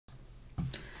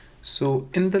So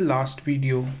in the last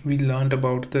video, we learned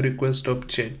about the request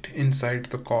object inside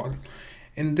the call.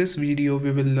 In this video,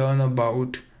 we will learn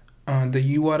about the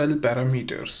URL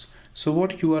parameters. So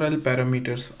what URL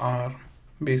parameters are?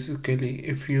 Basically,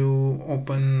 if you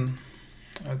open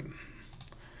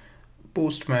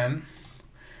Postman,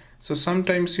 so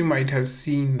sometimes you might have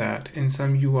seen that in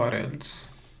some URLs,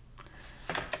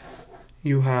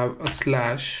 you have a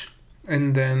slash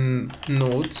and then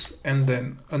notes and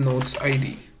then a notes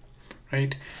ID.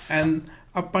 Right, and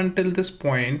up until this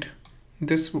point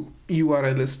this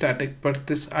URL is static, but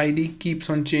this ID keeps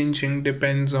on changing,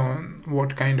 depends on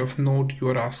what kind of node you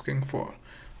are asking for.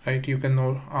 Right, you can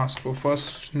now ask for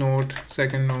first node,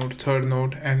 second node, third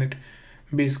node, and it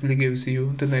basically gives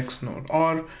you the next node,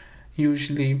 or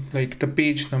usually like the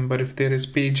page number if there is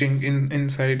paging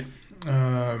inside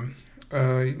a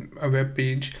web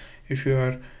page. If you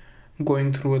are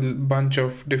going through a bunch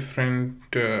of different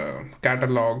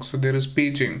catalogs, so there is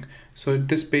paging, so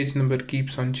this page number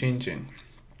keeps on changing,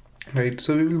 right?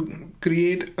 So we will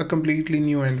create a completely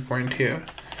new endpoint here,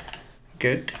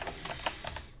 get,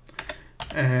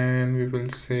 and we will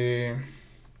say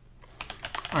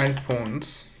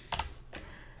iPhones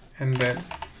and then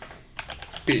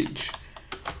page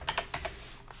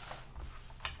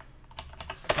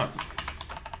up.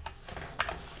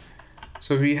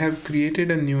 So we have created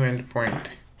a new endpoint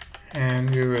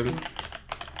and we will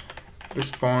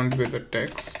respond with a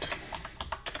text.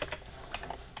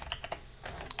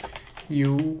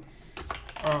 You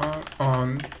are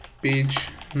on page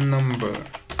number,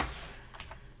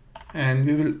 and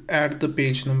we will add the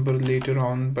page number later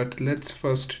on, but let's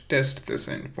first test this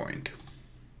endpoint.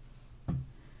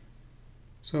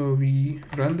 So we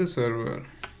run the server,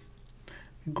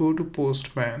 go to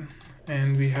Postman,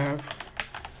 and we have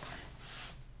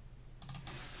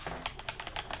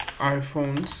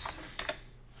iPhones,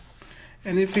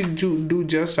 and if we do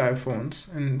just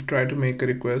iPhones and try to make a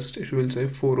request, it will say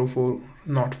 404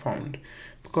 not found,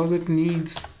 because it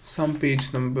needs some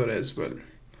page number as well,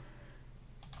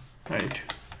 right?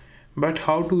 But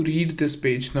how to read this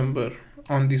page number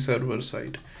on the server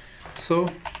side? So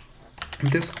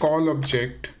this call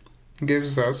object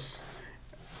gives us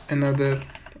another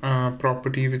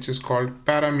property which is called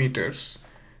parameters,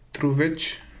 through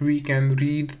which we can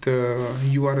read the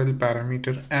URL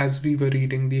parameter as we were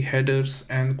reading the headers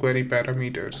and query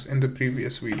parameters in the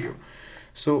previous video.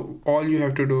 So all you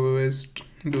have to do is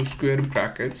do square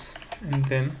brackets and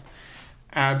then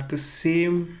add the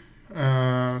same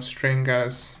string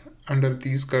as under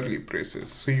these curly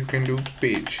braces. So you can do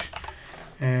page,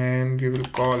 and we will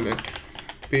call it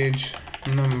page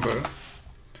number,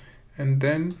 and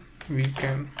then we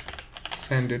can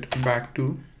send it back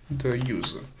to the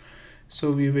user.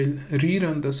 So we will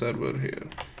rerun the server here.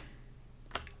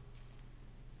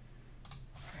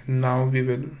 Now we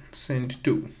will send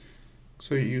 2.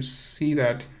 So you see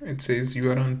that it says you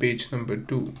are on page number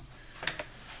 2.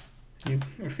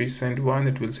 If we send 1,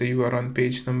 it will say you are on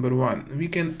page number 1. We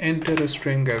can enter a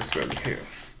string as well here.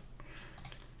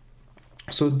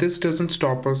 So this doesn't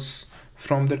stop us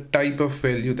from the type of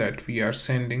value that we are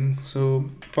sending. So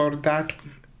for that,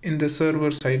 in the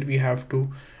server side, we have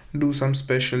to do some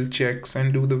special checks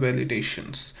and do the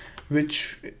validations,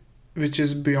 which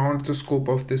is beyond the scope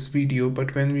of this video,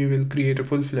 but when we will create a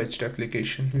full-fledged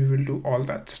application, we will do all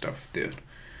that stuff there.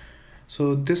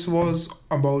 So this was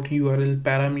about URL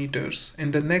parameters.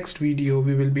 In the next video,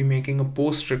 we will be making a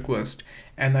post request,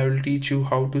 and I will teach you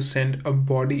how to send a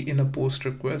body in a post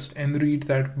request and read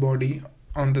that body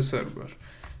on the server.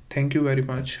 Thank you very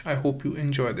much. I hope you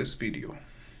enjoy this video.